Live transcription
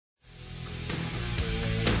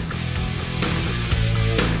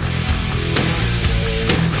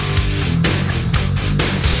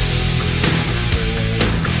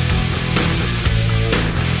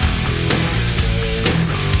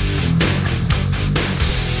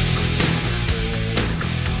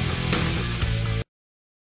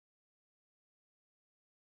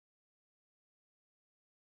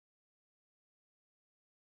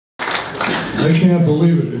I can't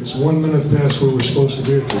believe it. It's 1 minute past where we're supposed to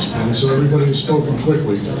be at this point, so everybody's spoken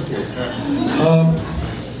quickly.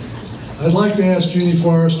 I'd like to ask Jeannie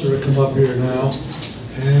Forrester to come up here now.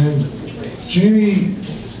 And Jeannie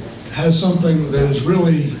has something that is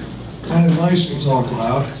really kind of nice to talk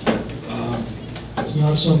about. It's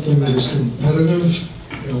not something that is competitive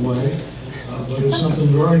in a way, but it's something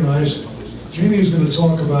very nice. Jeannie is going to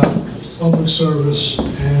talk about public service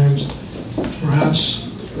and perhaps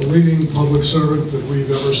the leading public servant that we've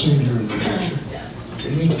ever seen here in New Hampshire.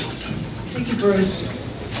 Jeannie? Thank you, Bruce.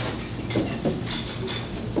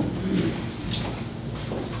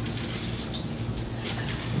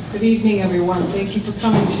 Good evening, everyone. Thank you for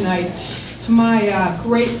coming tonight. It's my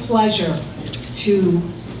great pleasure to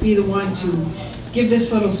be the one to give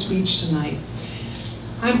this little speech tonight.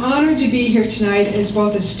 I'm honored to be here tonight as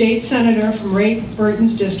both a state senator from Ray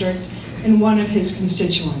Burton's district and one of his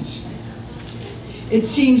constituents. It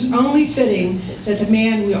seems only fitting that the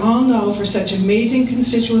man we all know for such amazing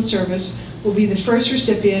constituent service will be the first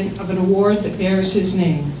recipient of an award that bears his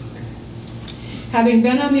name. Having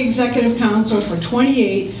been on the Executive Council for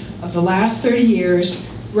 28 of the last 30 years,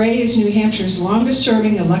 Ray is New Hampshire's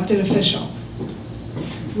longest-serving elected official.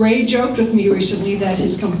 Ray joked with me recently that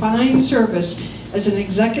his combined service as an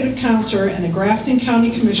executive counselor and a Grafton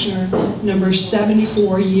County Commissioner numbers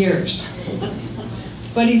 74 years.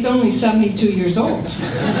 But he's only 72 years old.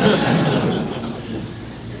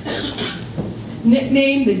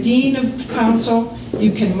 Nicknamed the Dean of the Council,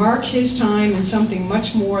 you can mark his time in something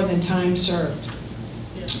much more than time served.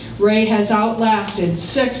 Ray has outlasted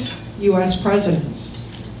 6 U.S. presidents,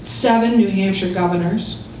 7 New Hampshire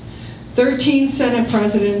governors, 13 Senate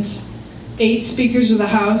presidents, 8 speakers of the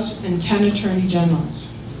House, and 10 attorney generals.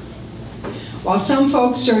 While some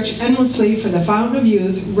folks search endlessly for the fountain of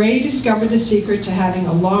youth, Ray discovered the secret to having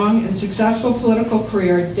a long and successful political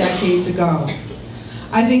career decades ago.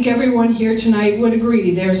 I think everyone here tonight would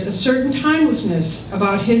agree there's a certain timelessness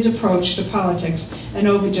about his approach to politics, and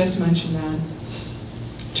Ovi just mentioned that.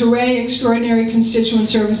 To Ray, extraordinary constituent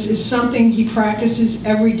service is something he practices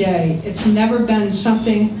every day. It's never been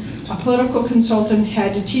something a political consultant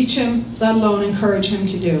had to teach him, let alone encourage him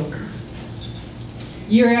to do.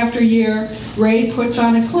 Year after year, Ray puts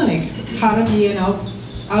on a clinic, how to be an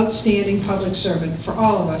outstanding public servant for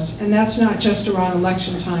all of us, and that's not just around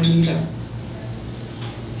election time either.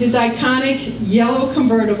 His iconic yellow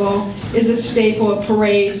convertible is a staple of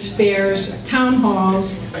parades, fairs, town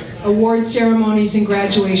halls, award ceremonies and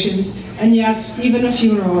graduations, and yes, even a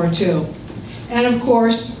funeral or two. And of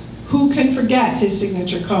course, who can forget his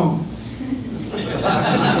signature comb?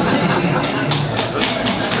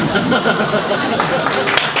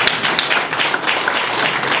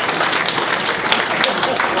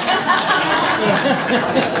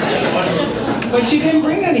 But you didn't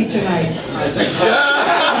bring any tonight.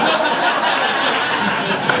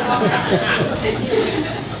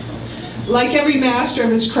 Like every master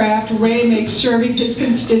of his craft, Ray makes serving his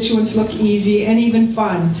constituents look easy and even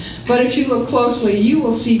fun. But if you look closely, you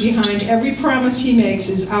will see behind every promise he makes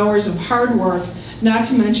is hours of hard work, not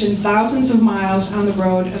to mention thousands of miles on the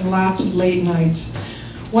road and lots of late nights.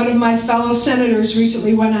 One of my fellow senators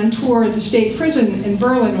recently went on tour at the state prison in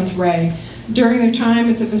Berlin with Ray. During their time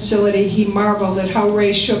at the facility, he marveled at how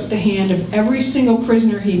Ray shook the hand of every single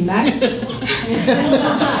prisoner he met.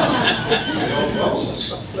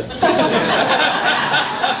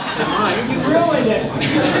 You ruined it.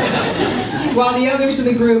 While the others in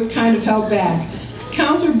the group kind of held back.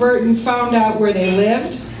 Counselor Burton found out where they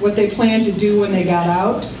lived, what they planned to do when they got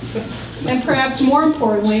out, and perhaps more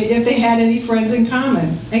importantly, if they had any friends in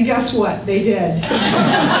common. And guess what? They did.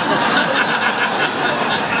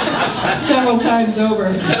 Several times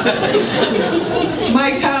over.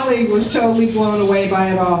 My colleague was totally blown away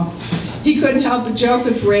by it all. He couldn't help but joke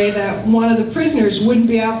with Ray that one of the prisoners wouldn't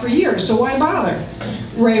be out for years, so why bother?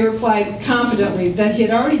 Ray replied confidently that he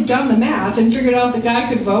had already done the math and figured out the guy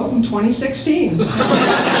could vote in 2016.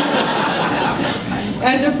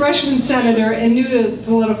 As a freshman senator and new to the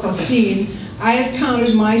political scene, I have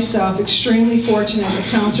counted myself extremely fortunate that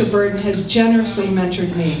Counselor Burton has generously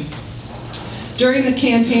mentored me. During the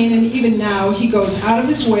campaign and even now, he goes out of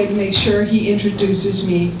his way to make sure he introduces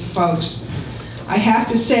me to folks. I have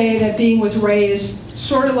to say that being with Ray is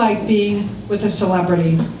sort of like being with a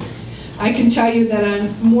celebrity. I can tell you that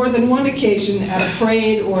on more than one occasion at a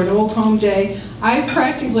parade or an old home day, I've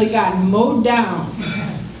practically gotten mowed down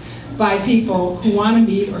by people who want to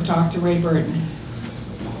meet or talk to Ray Burton.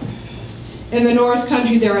 In the North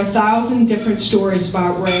Country, there are 1,000 different stories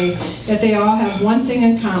about Ray, yet they all have one thing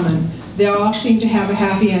in common. They all seem to have a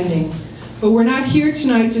happy ending. But we're not here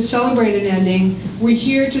tonight to celebrate an ending. We're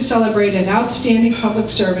here to celebrate an outstanding public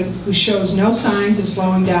servant who shows no signs of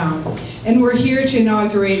slowing down. And we're here to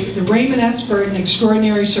inaugurate the Raymond S. Burton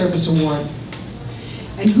Extraordinary Service Award.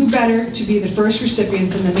 And who better to be the first recipient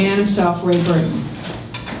than the man himself, Ray Burton.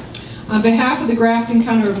 On behalf of the Grafton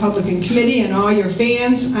County Republican Committee and all your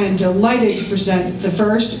fans, I am delighted to present the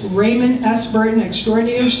first Raymond S. Burton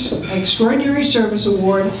Extraordinary Service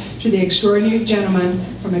Award to the extraordinary gentleman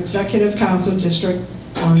from Executive Council District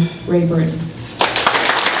 1, Ray Burton.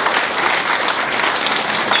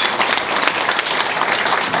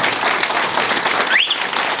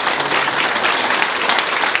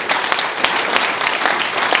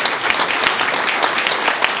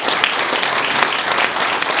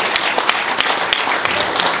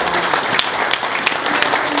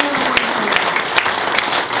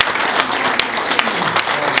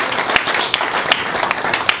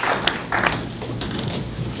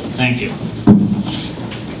 Thank you.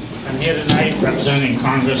 I'm here tonight representing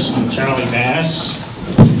Congressman Charlie Bass,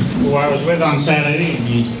 who I was with on Saturday, and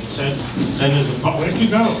he said where'd you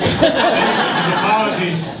go? His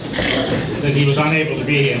apologies that he was unable to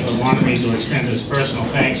be here, but wanted me to extend his personal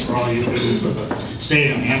thanks for all you do for the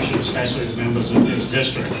state of New Hampshire, especially the members of his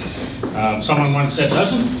district. Someone once said,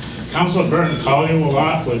 doesn't Councilor Burton call you a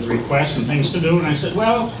lot with requests and things to do? And I said,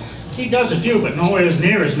 well, he does a few, but nowhere as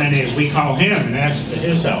near as many as we call him and ask for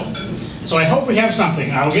his help. So I hope we have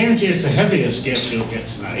something. I'll guarantee it's the heaviest gift you'll get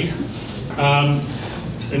tonight.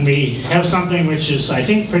 And we have something which is, I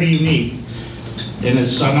think, pretty unique. And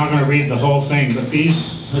I'm not going to read the whole thing, but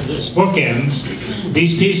this bookends,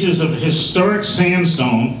 these pieces of historic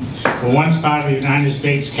sandstone were once part of the United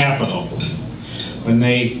States Capitol. When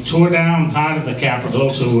they tore down part of the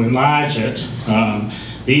Capitol to enlarge it,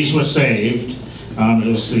 these were saved. It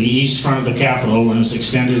was the east front of the Capitol when it was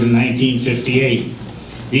extended in 1958.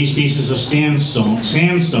 These pieces of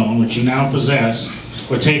sandstone, which you now possess,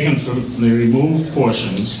 were taken from the removed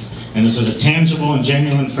portions, and is a tangible and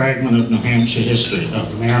genuine fragment of New Hampshire history,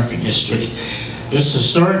 of American history. This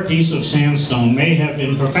historic piece of sandstone may have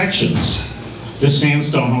imperfections. This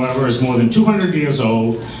sandstone, however, is more than 200 years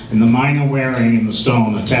old, and the minor wearing in the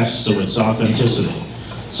stone attests to its authenticity.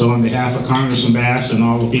 So on behalf of Congressman Bass and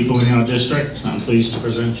all the people in your district, I'm pleased to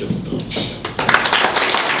present you.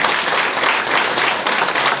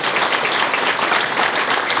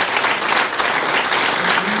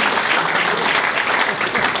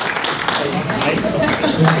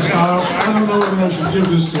 I don't know whether I should give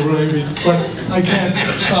this to Ray, but I can't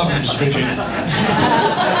stop him speaking.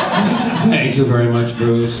 Thank you very much,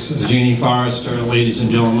 Bruce. Jeannie Forrester, ladies and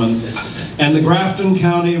gentlemen, and the Grafton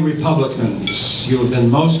County Republicans. You have been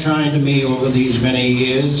most kind to me over these many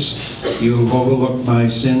years. You've overlooked my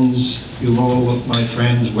sins, you've overlooked my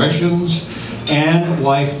transgressions, and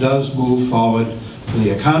life does move forward for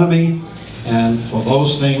the economy and for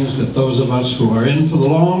those things that those of us who are in for the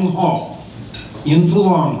long haul,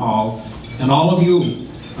 and all of you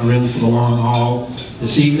are in for the long haul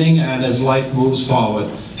this evening, and as life moves forward,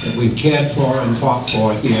 that we've cared for and fought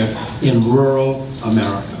for here in rural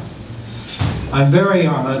America. I'm very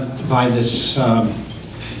honored by this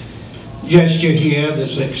gesture here,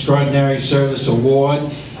 this Extraordinary Service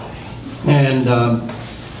Award, and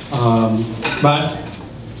but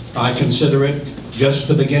I consider it just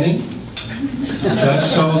the beginning,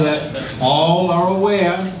 just so that all are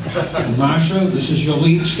aware. And Marsha, this is your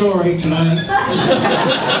lead story tonight.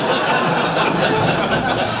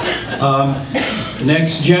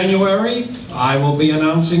 Next January, I will be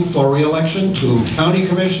announcing for re-election to County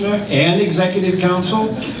Commissioner and Executive Council,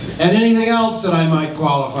 and anything else that I might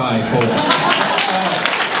qualify for.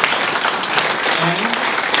 And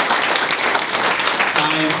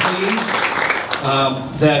I am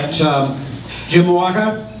pleased that Jim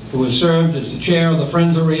Walker, who has served as the chair of the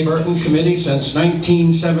Friends of Ray Burton Committee since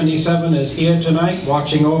 1977, is here tonight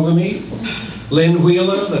watching over me. Lynn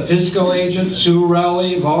Wheeler, the fiscal agent, Sue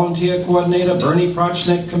Rowley, volunteer coordinator, Bernie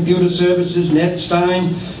Prochnick, computer services, Ned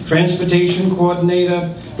Stein, transportation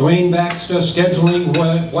coordinator, Dwayne Baxter, scheduling,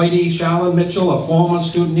 Whitey, Charlotte Mitchell, a former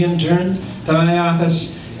student intern to my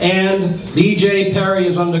office, and BJ Perry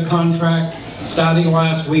is under contract starting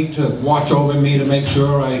last week to watch over me to make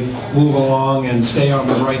sure I move along and stay on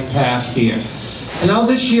the right path here. And now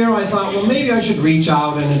this year I thought, well, maybe I should reach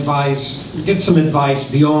out and get some advice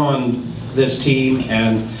beyond this team,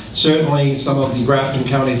 and certainly some of the Grafton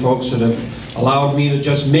County folks that have allowed me to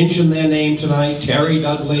just mention their name tonight: Terry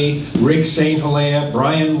Dudley, Rick St. Hilaire,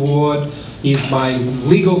 Brian Ward. He's my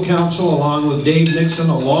legal counsel, along with Dave Nixon,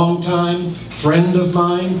 a longtime friend of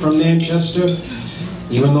mine from Manchester.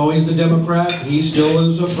 Even though he's a Democrat, he still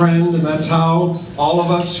is a friend, and that's how all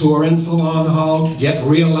of us who are in for the long haul get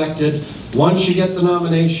reelected. Once you get the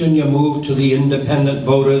nomination, you move to the independent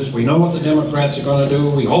voters. We know what the Democrats are going to do.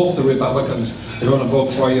 We hope the Republicans are going to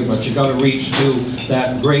vote for you, but you got to reach to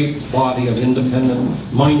that great body of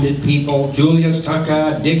independent-minded people. Julius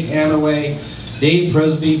Tucker, Dick Hanaway, Dave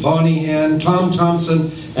Presby, Bonnie Hann, Tom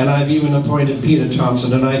Thompson, and I've even appointed Peter Thompson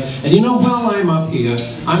tonight. And you know, while I'm up here,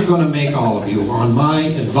 I'm going to make all of you on my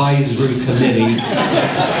advisory committee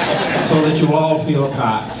so that you all feel a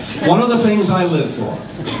part. One of the things I live for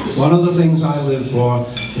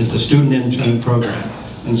is the student intern program.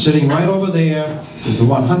 And sitting right over there is the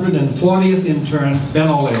 140th intern, Ben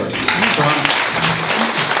O'Leary.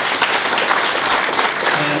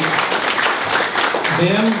 And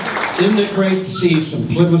Ben, isn't it great to see some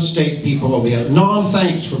Plymouth State people over here? Norm,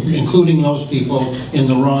 thanks for including those people in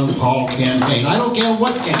the Ron Paul campaign. I don't care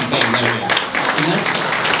what campaign they're in.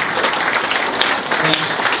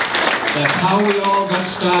 And that's how we all got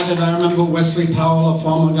started. I remember Wesley Powell, a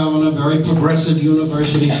former governor, very progressive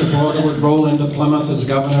university supporter, would roll into Plymouth as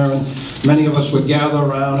governor, and many of us would gather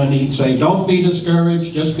around and he'd say, don't be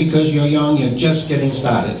discouraged just because you're young, you're just getting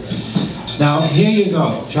started. Now, here you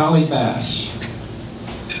go, Charlie Bass.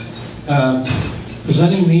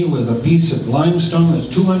 Presenting me with a piece of limestone that's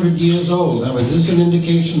 200 years old. Now, is this an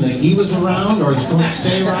indication that he was around or he's going to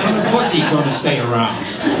stay around? Of course he's going to stay around.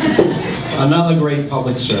 Another great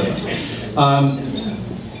public servant.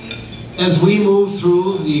 As we move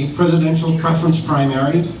through the presidential preference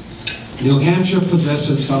primary, New Hampshire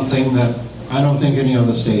possesses something that I don't think any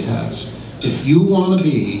other state has. If you want to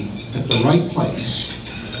be at the right place,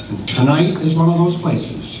 and tonight is one of those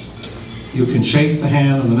places, you can shake the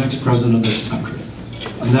hand of the next president of this country.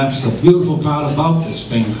 And that's the beautiful part about this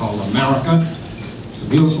thing called America. It's the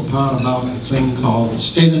beautiful part about the thing called the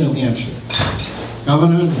state of New Hampshire.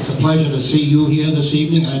 Governor, it's a pleasure to see you here this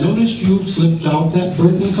evening. I noticed you slipped out that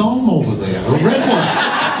Burton comb over there, a red one.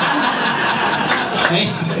 Hey,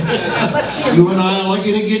 you and I are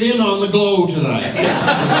lucky to get in on the glow tonight.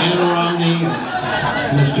 Anna Romney,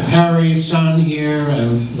 Mr. Perry's son here,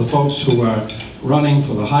 and the folks who are running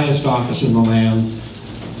for the highest office in the land,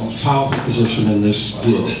 most powerful position in this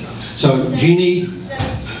world. So, Jeannie,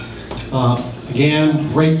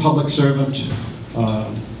 again, great public servant,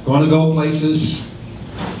 going to go places,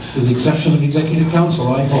 with the exception of executive council,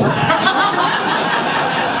 I hope.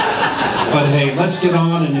 But hey, let's get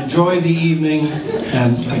on and enjoy the evening.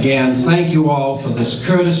 And again, thank you all for this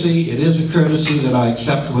courtesy. It is a courtesy that I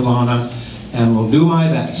accept with honor, and will do my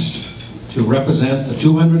best to represent the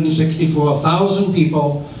 264,000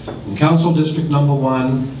 people in Council District Number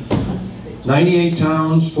 1, 98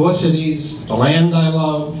 towns, 4 cities, the land I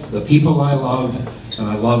love, the people I love, and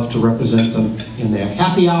I love to represent them in their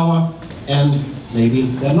happy hour and maybe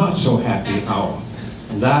their not so happy hour.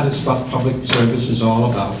 And that is what public service is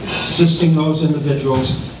all about, assisting those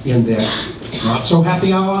individuals in their not so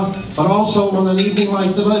happy hour, but also on an evening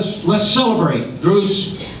like this, let's celebrate.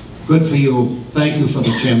 Bruce, good for you. Thank you for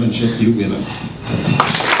the chairmanship you've given. Thank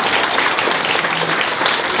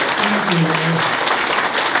you.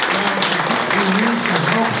 You need some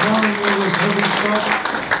help carrying all this heavy stuff?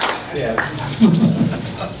 Yeah.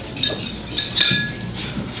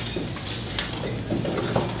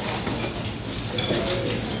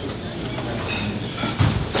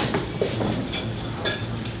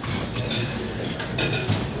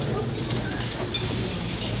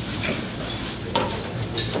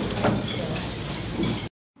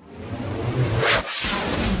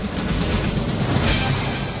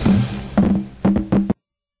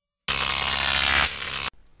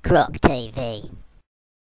 Grok TV.